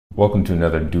Welcome to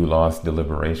another Doulos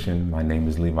Deliberation. My name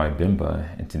is Levi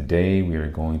Bimba, and today we are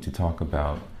going to talk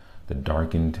about the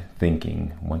darkened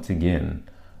thinking, once again,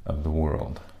 of the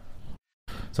world.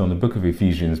 So in the book of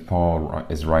Ephesians, Paul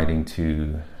is writing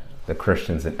to the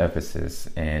Christians in Ephesus,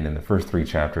 and in the first three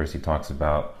chapters, he talks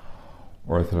about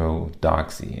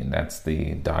orthodoxy, and that's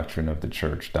the doctrine of the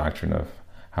church, doctrine of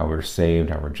how we're saved,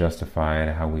 how we're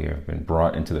justified, how we have been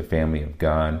brought into the family of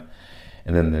God.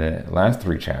 And then the last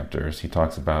three chapters, he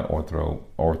talks about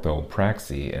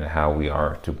orthopraxy and how we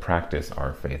are to practice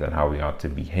our faith and how we ought to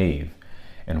behave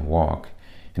and walk.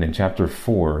 And in chapter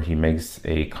 4, he makes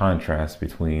a contrast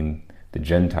between the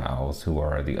Gentiles, who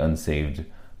are the unsaved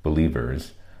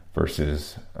believers,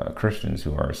 versus Christians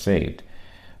who are saved.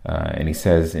 And he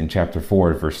says in chapter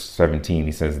 4, verse 17,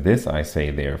 he says, "This I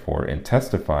say, therefore, and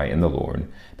testify in the Lord,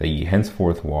 that ye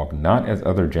henceforth walk not as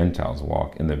other Gentiles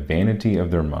walk, in the vanity of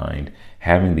their mind,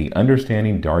 having the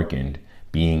understanding darkened,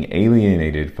 being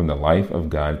alienated from the life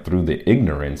of God through the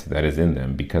ignorance that is in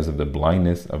them, because of the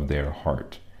blindness of their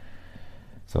heart."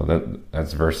 So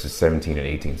that's verses 17 and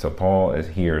 18. So Paul is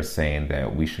here saying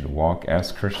that we should walk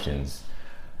as Christians,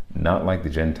 not like the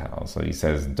Gentiles. So he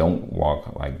says, don't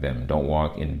walk like them. Don't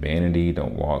walk in vanity.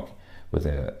 Don't walk with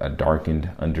a darkened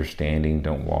understanding.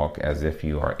 Don't walk as if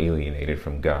you are alienated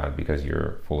from God because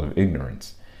you're full of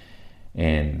ignorance.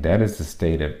 And that is the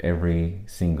state of every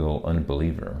single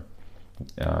unbeliever,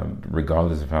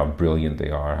 regardless of how brilliant they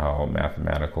are, how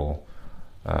mathematical,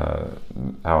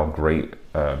 how great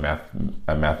a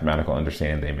mathematical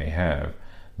understanding they may have.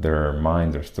 Their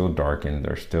minds are still darkened,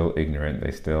 they're still ignorant,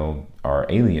 they still are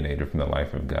alienated from the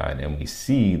life of God. And we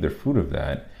see the fruit of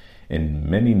that in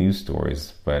many news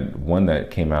stories, but one that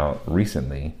came out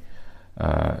recently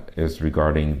is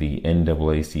regarding the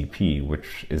NAACP,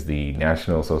 which is the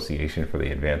National Association for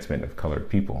the Advancement of Colored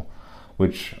People,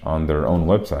 which on their own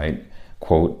website,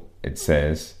 quote, it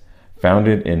says,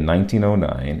 "Founded in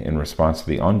 1909 in response to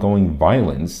the ongoing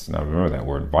violence," now remember that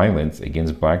word, violence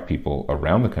against Black people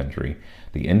around the country,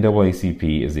 the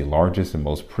NAACP is the largest and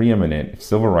most preeminent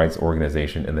civil rights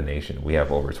organization in the nation. We have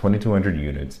over 2,200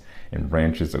 units and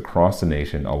branches across the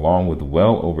nation, along with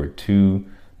well over 2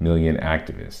 million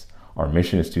activists. Our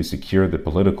mission is to secure the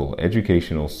political,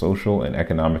 educational, social, and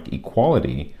economic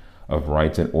equality of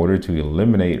rights in order to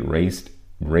eliminate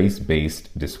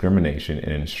race-based discrimination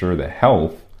and ensure the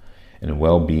health and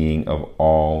well-being of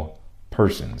all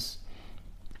persons.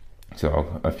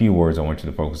 So a few words I want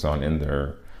you to focus on in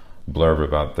their blurb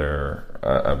about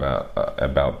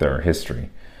their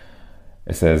history.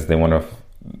 It says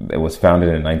it was founded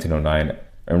in 1909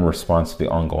 in response to the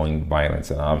ongoing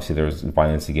violence, and obviously there was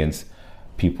violence against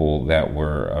people that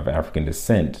were of African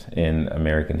descent in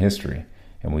American history.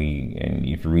 And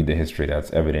if you read the history,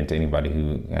 that's evident to anybody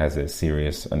who has a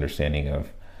serious understanding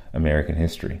of American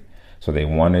history. So they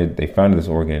founded this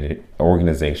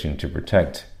organization to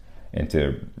protect and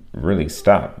to really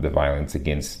stop the violence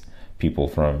against people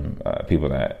from people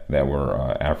that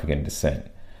were African descent,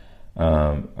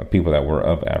 people that were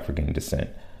of African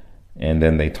descent. And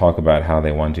then they talk about how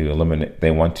they want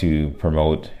to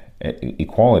promote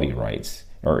equality rights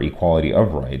or equality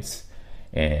of rights,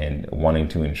 and wanting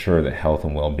to ensure the health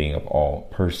and well-being of all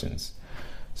persons.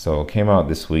 So it came out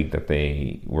this week that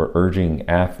they were urging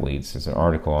athletes. There's an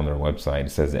article on their website.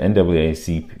 It says the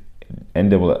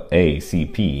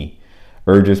NAACP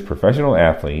urges professional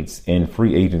athletes in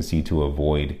free agency to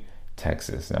avoid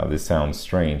Texas. Now, this sounds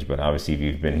strange, but obviously if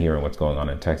you've been hearing what's going on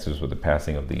in Texas with the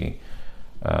passing of the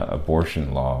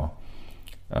abortion law,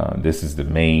 this is the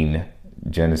main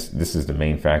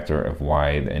factor of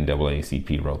why the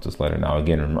NAACP wrote this letter. Now,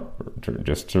 again,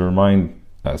 just to remind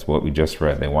us what we just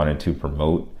read, they wanted to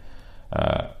promote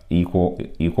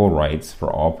equal rights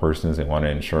for all persons. They want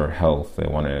to ensure health. They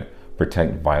want to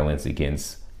protect violence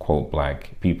against, quote,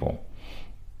 Black people.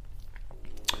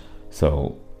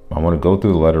 So I want to go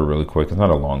through the letter really quick. It's not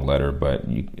a long letter, but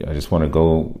I just want to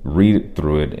go read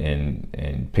through it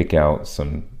and pick out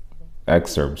some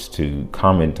excerpts to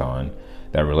comment on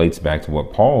that relates back to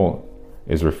what Paul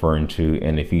is referring to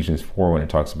in Ephesians 4 when it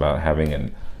talks about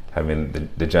having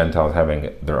the Gentiles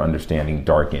having their understanding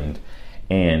darkened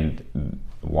and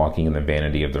walking in the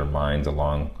vanity of their minds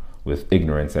along with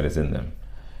ignorance that is in them.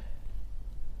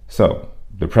 So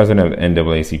the president of the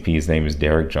NAACP, his name is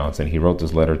Derek Johnson. He wrote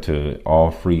this letter to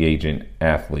all free agent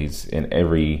athletes in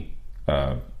every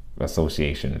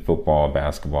association: football,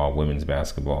 basketball, women's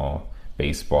basketball,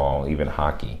 baseball, even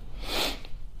hockey.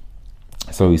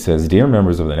 So he says, "Dear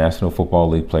members of the National Football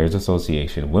League Players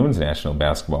Association, Women's National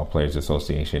Basketball Players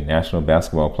Association, National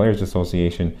Basketball Players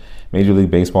Association, Major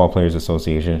League Baseball Players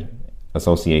Association,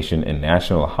 Association and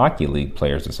National Hockey League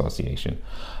Players Association.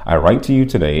 I write to you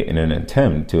today in an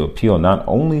attempt to appeal not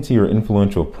only to your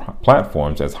influential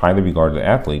platforms as highly regarded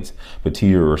athletes, but to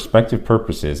your respective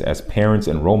purposes as parents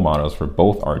and role models for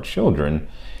both our children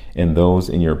and those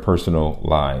in your personal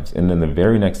lives. And in the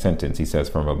very next sentence, he says,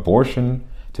 from abortion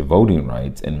to voting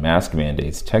rights and mask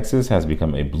mandates, Texas has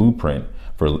become a blueprint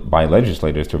by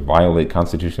legislators to violate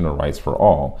constitutional rights for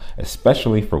all,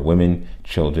 especially for women,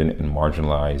 children, and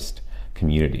marginalized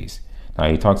communities. Now,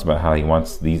 he talks about how he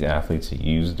wants these athletes to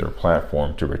use their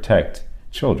platform to protect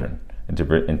children and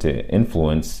to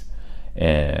influence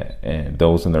and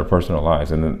those in their personal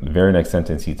lives. And the very next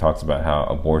sentence, he talks about how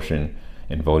abortion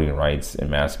and voting rights and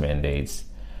mask mandates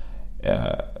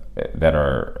that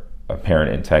are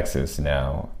apparent in Texas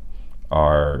now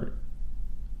are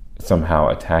somehow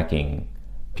attacking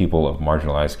people of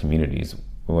marginalized communities,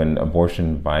 when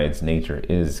abortion by its nature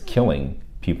is killing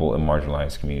people in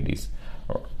marginalized communities.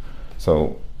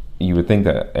 So you would think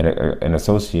that an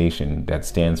association that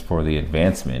stands for the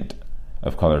advancement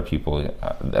of colored people,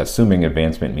 assuming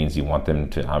advancement means you want them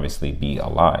to obviously be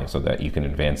alive so that you can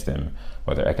advance them,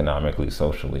 whether economically,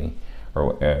 socially,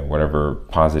 or whatever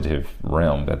positive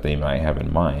realm that they might have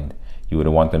in mind, you would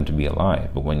want them to be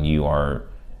alive. But when you are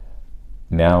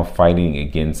now fighting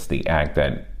against the act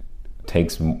that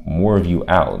takes more of you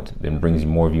out, then brings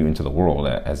more of you into the world,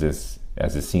 as is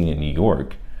seen in New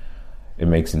York, it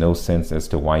makes no sense as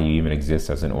to why you even exist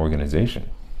as an organization.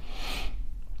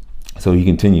 So he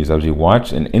continues, as we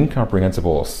watch an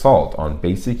incomprehensible assault on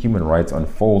basic human rights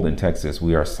unfold in Texas,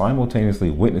 we are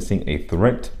simultaneously witnessing a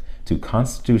threat to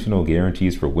constitutional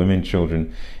guarantees for women,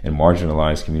 children, and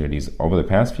marginalized communities. Over the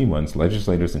past few months,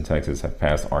 legislators in Texas have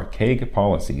passed archaic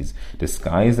policies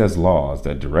disguised as laws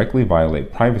that directly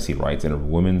violate privacy rights and a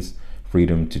woman's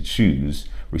freedom to choose,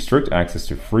 restrict access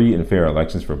to free and fair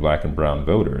elections for Black and brown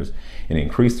voters, and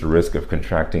increase the risk of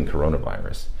contracting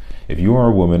coronavirus. If you are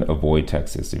a woman, avoid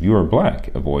Texas. If you are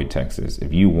Black, avoid Texas.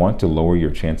 If you want to lower your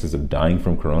chances of dying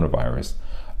from coronavirus,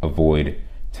 avoid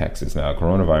Texas. Now,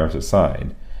 coronavirus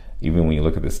aside, even when you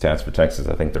look at the stats for Texas,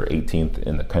 I think they're 18th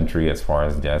in the country as far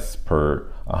as deaths per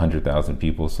 100,000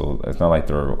 people. So it's not like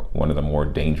they're one of the more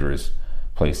dangerous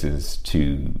places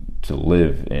to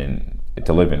live in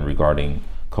regarding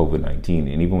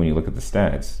COVID-19. And even when you look at the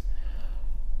stats,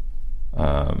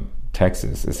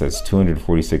 Texas, it says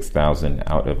 246 out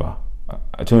of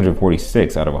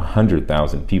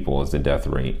 100,000 people is the death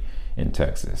rate in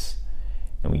Texas.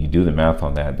 And when you do the math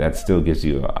on that, that still gives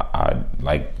you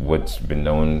like what's been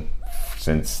known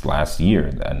since last year,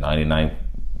 a 99%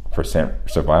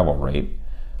 survival rate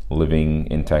living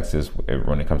in Texas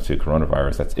when it comes to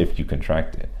coronavirus. That's if you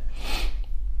contract it.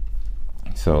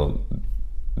 So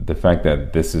the fact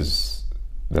that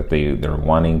they're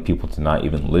wanting people to not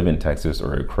even live in Texas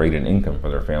or create an income for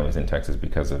their families in Texas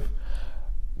because of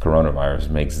coronavirus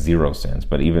makes zero sense.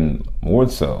 But even more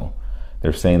so,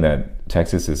 they're saying that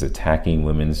Texas is attacking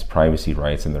women's privacy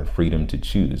rights and their freedom to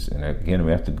choose. And again,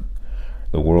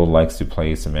 the world likes to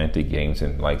play semantic games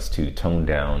and likes to tone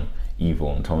down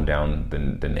evil and tone down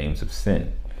the names of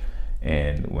sin.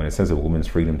 And when it says a woman's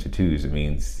freedom to choose, it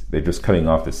means they're just cutting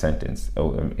off the sentence.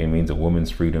 It means a woman's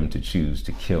freedom to choose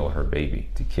to kill her baby,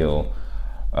 to kill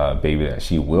a baby that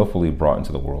she willfully brought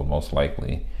into the world, most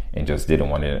likely, and just didn't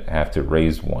want to have to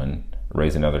raise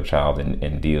another child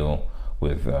and deal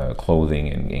with clothing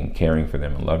and caring for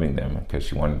them and loving them, because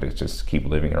she wanted to just keep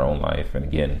living her own life. And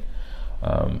again,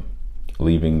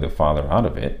 leaving the father out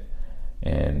of it.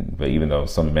 But even though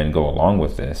some men go along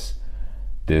with this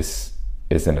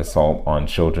is an assault on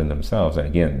children themselves. And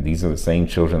again, these are the same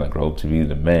children that grow up to be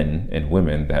the men and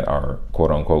women that are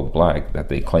quote unquote Black, that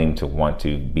they claim to want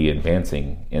to be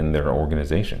advancing in their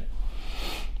organization.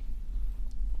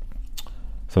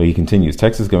 So he continues,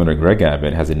 Texas Governor Greg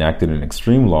Abbott has enacted an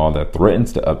extreme law that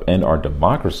threatens to upend our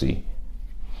democracy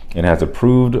and has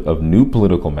approved of new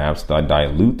political maps that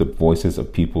dilute the voices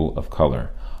of people of color.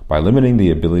 By limiting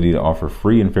the ability to offer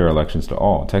free and fair elections to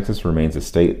all, Texas remains a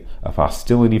state of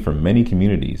hostility for many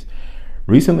communities.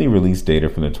 Recently released data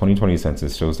from the 2020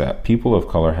 census shows that people of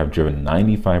color have driven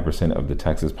 95% of the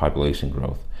Texas population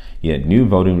growth. Yet new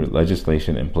voting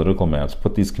legislation and political maps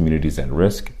put these communities at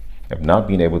risk of not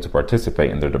being able to participate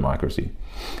in their democracy.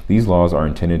 These laws are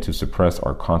intended to suppress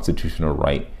our constitutional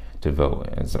right to vote.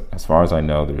 As far as I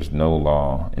know, there's no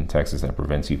law in Texas that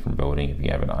prevents you from voting if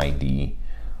you have an ID,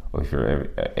 or if you're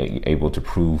able to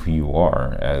prove who you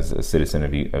are as a citizen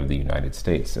of the United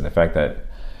States. And the fact that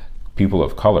people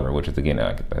of color, which is, again,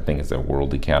 I think is a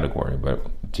worldly category, but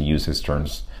to use his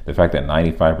terms, the fact that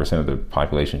 95% of the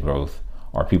population growth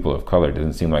are people of color. It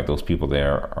doesn't seem like those people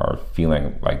there are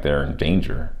feeling like they're in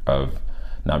danger of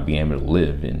not being able to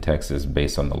live in Texas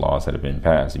based on the laws that have been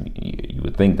passed. You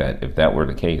would think that if that were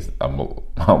the case,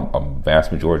 a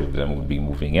vast majority of them would be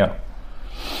moving out.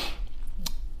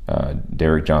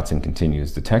 Derek Johnson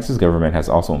continues, the Texas government has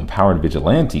also empowered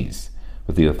vigilantes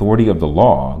with the authority of the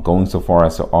law, going so far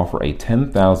as to offer a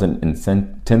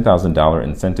 $10,000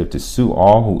 incentive to sue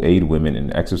all who aid women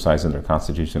in exercising their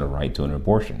constitutional right to an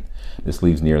abortion. This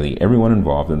leaves nearly everyone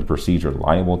involved in the procedure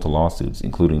liable to lawsuits,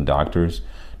 including doctors,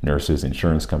 nurses,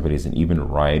 insurance companies, and even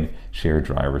ride-share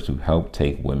drivers who help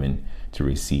take women to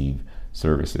receive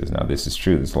services. Now, this is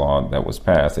true. This law that was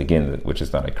passed, again, which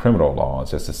is not a criminal law, it's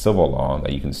just a civil law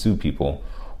that you can sue people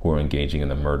who are engaging in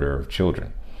the murder of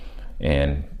children.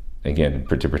 And again,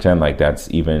 to pretend like that's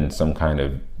even some kind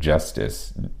of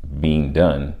justice being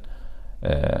done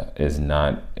is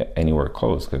not anywhere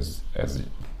close, because as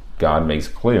God makes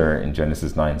clear in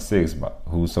Genesis 9:6,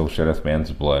 whoso sheddeth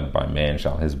man's blood, by man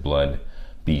shall his blood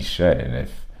be shed.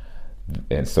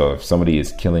 And so if somebody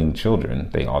is killing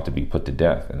children, they ought to be put to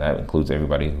death. And that includes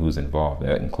everybody who's involved.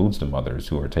 That includes the mothers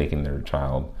who are taking their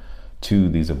child to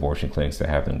these abortion clinics to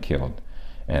have them killed.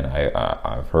 And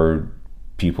I've heard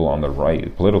people on the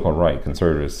right, political right,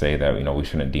 conservatives, say that, we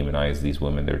shouldn't demonize these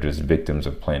women. They're just victims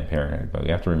of Planned Parenthood. But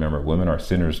we have to remember, women are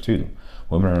sinners too.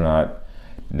 Women are not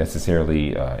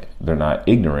necessarily, they're not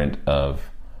ignorant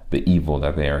of the evil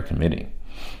that they are committing.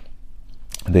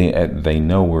 They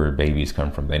know where babies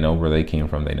come from. They know where they came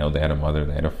from. They know they had a mother,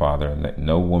 they had a father, and that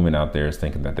no woman out there is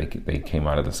thinking that they came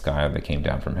out of the sky, or they came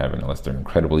down from heaven, unless they're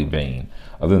incredibly vain.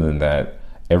 Other than that,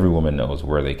 every woman knows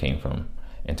where they came from.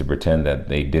 And to pretend that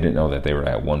they didn't know that they were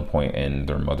at one point in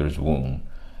their mother's womb,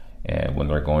 and when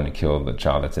they're going to kill the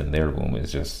child that's in their womb,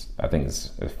 is just, I think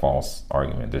it's a false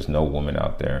argument. There's no woman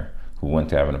out there who went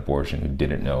to have an abortion who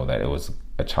didn't know that it was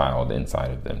a child inside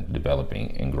of them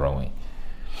developing and growing.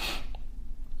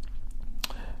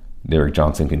 Derek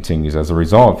Johnson continues, as a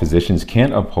result, physicians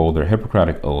can't uphold their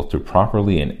Hippocratic oath to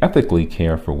properly and ethically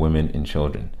care for women and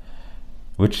children,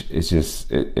 which is just,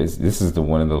 this is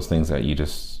one of those things that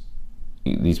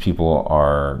these people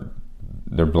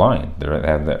they're blind.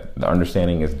 The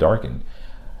understanding is darkened.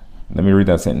 Let me read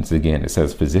that sentence again. It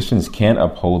says, physicians can't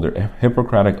uphold their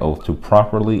Hippocratic oath to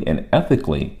properly and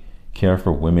ethically care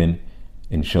for women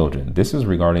and children. This is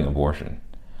regarding abortion.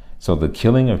 So the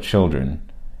killing of children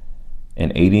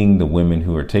and aiding the women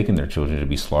who are taking their children to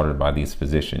be slaughtered by these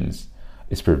physicians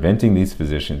is preventing these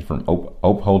physicians from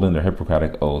upholding their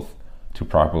Hippocratic oath to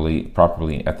properly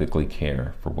and ethically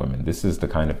care for women. This is the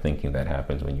kind of thinking that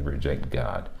happens when you reject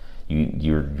God.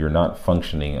 You're not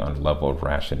functioning on a level of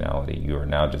rationality. You are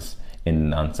now just in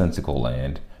nonsensical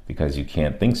land because you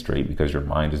can't think straight, because your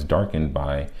mind is darkened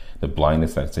by the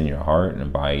blindness that's in your heart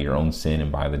and by your own sin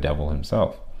and by the devil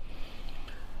himself.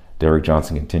 Derek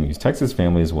Johnson continues, Texas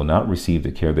families will not receive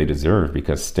the care they deserve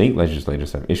because state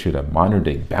legislators have issued a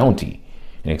modern-day bounty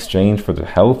in exchange for the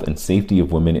health and safety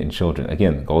of women and children.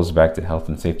 Again, it goes back to health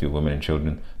and safety of women and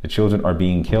children. The children are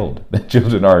being killed. The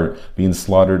children are being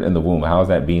slaughtered in the womb. How is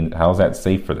that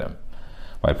safe for them?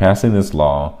 By passing this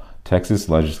law, Texas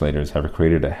legislators have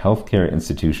created a healthcare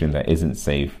institution that isn't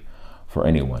safe for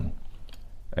anyone.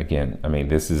 Again,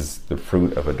 this is the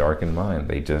fruit of a darkened mind.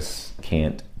 They just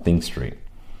can't think straight.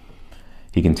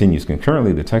 He continues,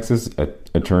 concurrently, the Texas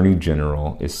Attorney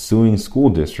General is suing school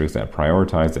districts that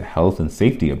prioritize the health and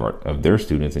safety of their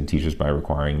students and teachers by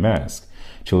requiring masks.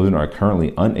 Children are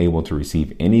currently unable to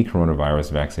receive any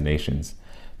coronavirus vaccinations,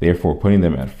 therefore putting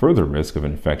them at further risk of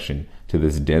infection to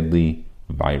this deadly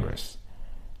virus.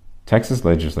 Texas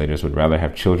legislators would rather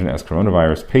have children as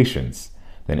coronavirus patients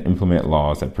than implement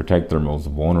laws that protect their most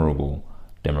vulnerable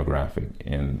demographic.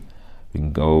 And we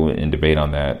can go and debate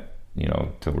on that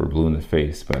till we're blue in the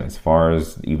face. But as far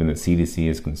as even the CDC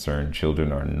is concerned,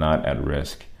 children are not at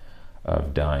risk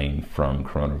of dying from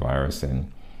coronavirus.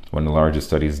 And one of the largest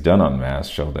studies done on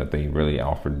masks showed that they really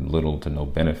offered little to no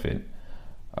benefit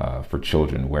for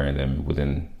children wearing them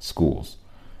within schools.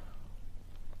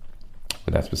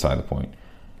 But that's beside the point.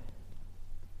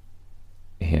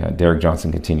 Yeah, Derek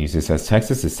Johnson continues. It says,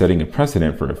 Texas is setting a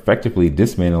precedent for effectively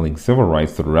dismantling civil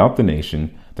rights throughout the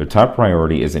nation. Their top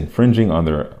priority is infringing on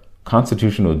their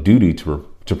constitutional duty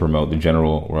to promote the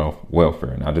general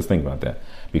welfare. Now just think about that.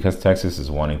 Because Texas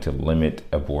is wanting to limit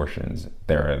abortions,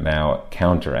 they're now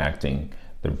counteracting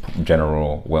the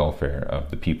general welfare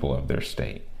of the people of their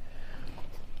state.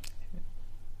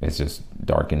 It's just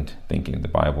darkened thinking. The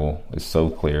Bible is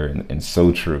so clear and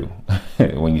so true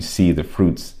when you see the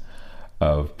fruits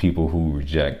of people who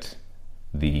reject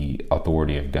the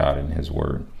authority of God and his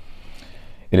word.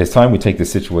 It is time we take the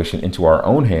situation into our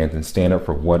own hands and stand up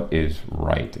for what is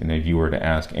right. And if you were to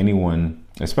ask anyone,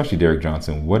 especially Derek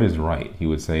Johnson, what is right, he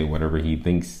would say whatever he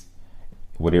thinks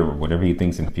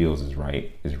and feels is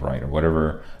right, or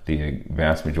whatever the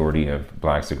vast majority of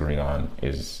blacks agree on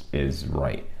is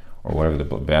right, or whatever the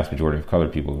vast majority of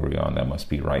colored people agree on, that must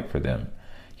be right for them.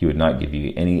 He would not give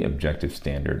you any objective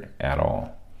standard at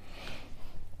all.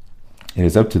 It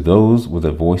is up to those with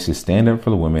a voice to stand up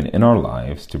for the women in our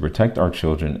lives, to protect our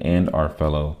children and our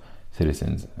fellow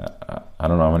citizens. I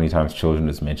don't know how many times children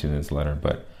is mentioned in this letter,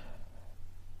 but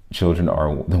children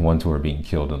are the ones who are being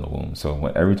killed in the womb. So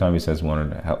every time he says we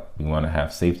want to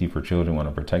have safety for children, we want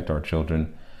to protect our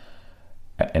children,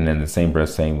 and then the same breath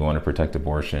saying we want to protect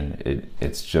abortion,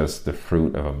 it's just the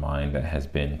fruit of a mind that has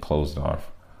been closed off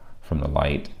from the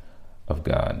light of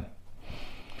God.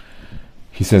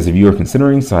 He says, if you are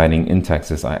considering signing in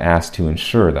Texas, I ask you to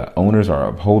ensure that owners are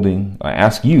upholding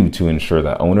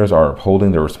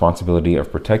their responsibility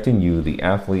of protecting you, the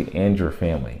athlete, and your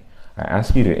family. I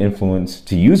ask you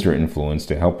to use your influence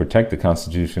to help protect the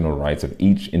constitutional rights of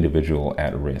each individual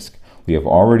at risk. We have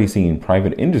already seen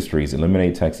private industries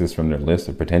eliminate Texas from their list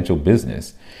of potential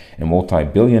business, and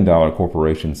multi-billion-dollar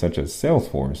corporations such as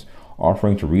Salesforce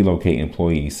offering to relocate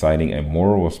employees, citing a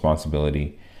moral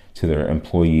responsibility to their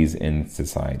employees in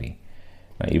society.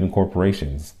 Now, even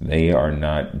corporations, they are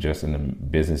not just in the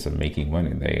business of making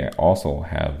money. They also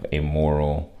have a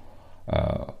moral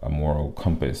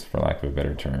compass, for lack of a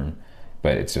better term,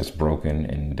 but it's just broken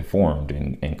and deformed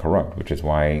and corrupt, which is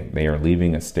why they are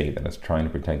leaving a state that is trying to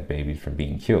protect babies from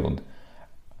being killed,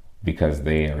 because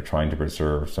they are trying to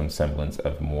preserve some semblance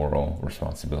of moral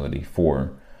responsibility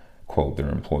for, quote, their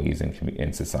employees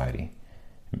in society.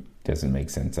 Doesn't make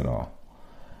sense at all.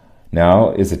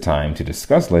 Now is the time to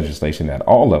discuss legislation at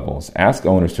all levels, ask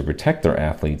owners to protect their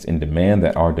athletes, and demand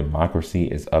that our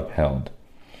democracy is upheld.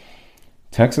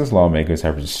 Texas lawmakers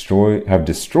have destroyed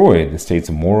the state's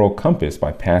moral compass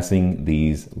by passing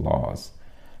these laws.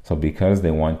 So because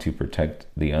they want to protect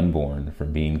the unborn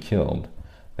from being killed,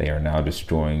 they are now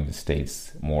destroying the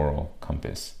state's moral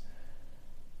compass.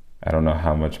 I don't know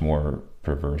how much more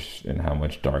perverse and how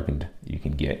much darkened you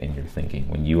can get in your thinking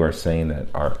when you are saying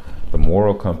that the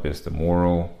moral compass, the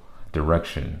moral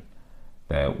direction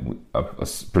that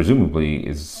presumably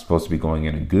is supposed to be going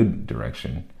in a good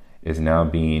direction, is now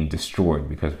being destroyed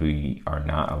because we are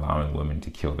not allowing women to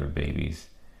kill their babies.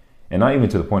 And not even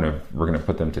to the point of we're going to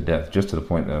put them to death, just to the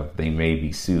point of they may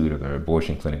be sued, or their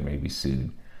abortion clinic may be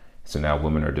sued. So now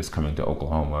women are just coming to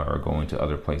Oklahoma or going to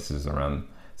other places around the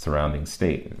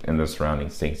surrounding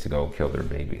states to go kill their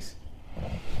babies.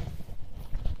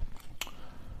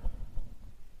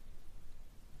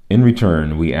 In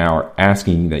return, we are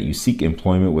asking that you seek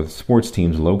employment with sports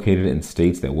teams located in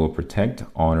states that will protect,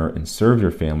 honor, and serve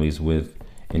your families with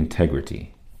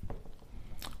integrity.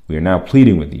 We are now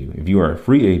pleading with you. If you are a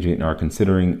free agent and are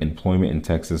considering employment in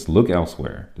Texas, look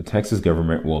elsewhere. The Texas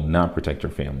government will not protect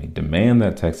your family. Demand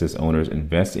that Texas owners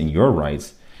invest in your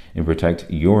rights and protect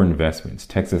your investments.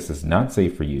 Texas is not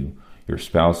safe for you, your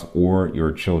spouse, or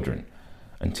your children.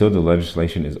 Until the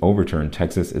legislation is overturned,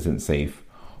 Texas isn't safe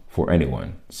for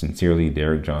anyone. Sincerely,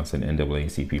 Derek Johnson,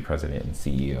 NAACP President and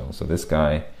CEO. So this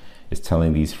guy is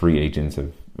telling these free agents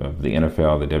of the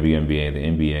NFL, the WNBA, the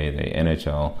NBA, the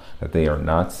NHL, that they are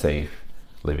not safe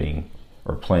living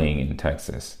or playing in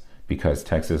Texas because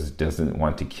Texas doesn't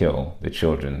want to kill the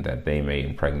children that they may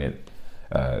become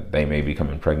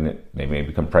pregnant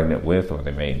with, or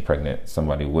they may impregnate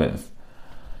somebody with,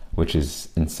 which is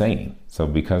insane. So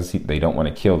because they don't want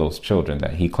to kill those children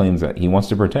that he claims that he wants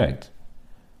to protect,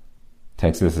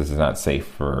 Texas is not safe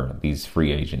for these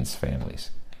free agents'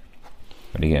 families.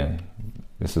 But again,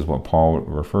 this is what Paul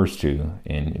refers to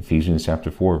in Ephesians chapter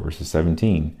 4, verses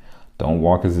 17. Don't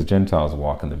walk as the Gentiles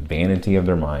walk, in the vanity of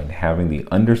their mind, having the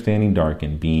understanding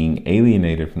darkened, being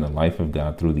alienated from the life of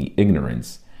God through the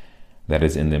ignorance that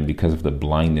is in them because of the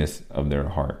blindness of their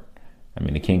heart. I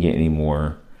mean, it can't get any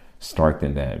more stark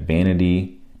than that.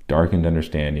 Vanity, darkened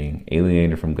understanding,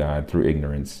 alienated from God through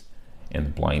ignorance,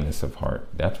 and blindness of heart.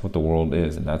 That's what the world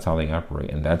is, and that's how they operate.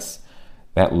 And that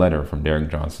letter from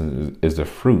Derek Johnson is the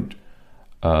fruit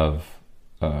of,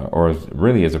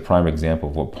 really is a prime example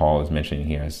of what Paul is mentioning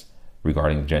here as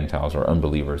regarding Gentiles or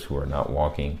unbelievers who are not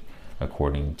walking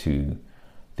according to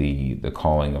the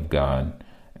calling of God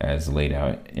as laid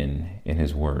out in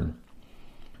his word.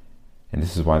 And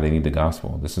this is why they need the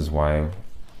gospel. This is why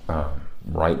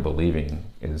right believing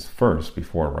is first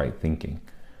before right thinking,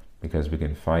 because we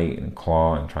can fight and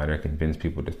claw and try to convince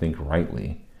people to think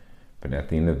rightly, but at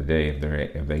the end of the day,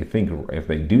 if they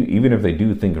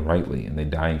do think rightly and they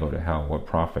die and go to hell, what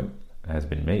profit has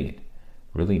been made?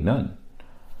 Really none.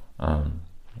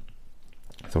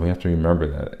 So we have to remember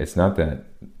that it's not that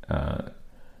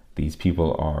these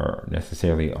people are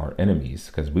necessarily our enemies,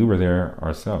 because we were there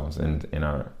ourselves, and in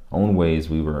our own ways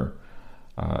we were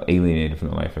alienated from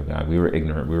the life of God. We were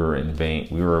ignorant. We were in vain.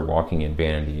 We were walking in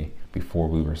vanity before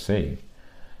we were saved.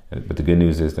 But the good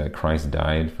news is that Christ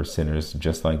died for sinners,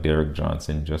 just like Derek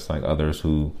Johnson, just like others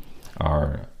who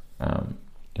are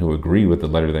who agree with the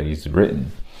letter that he's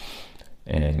written.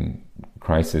 And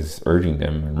Christ is urging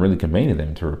them and really commanding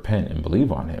them to repent and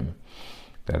believe on him,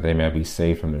 that they may be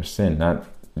saved from their sin, not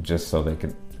just so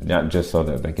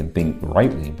that they can think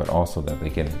rightly, but also that they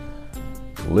can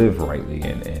live rightly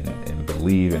and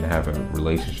believe and have a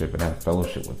relationship and have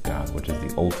fellowship with God, which is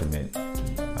the ultimate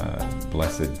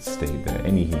blessed state that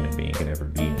any human being can ever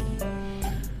be in.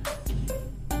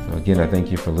 So again, I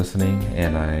thank you for listening,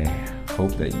 and I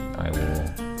hope that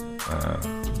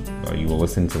you will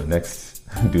listen to the next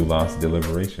Doulos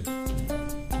Deliberation.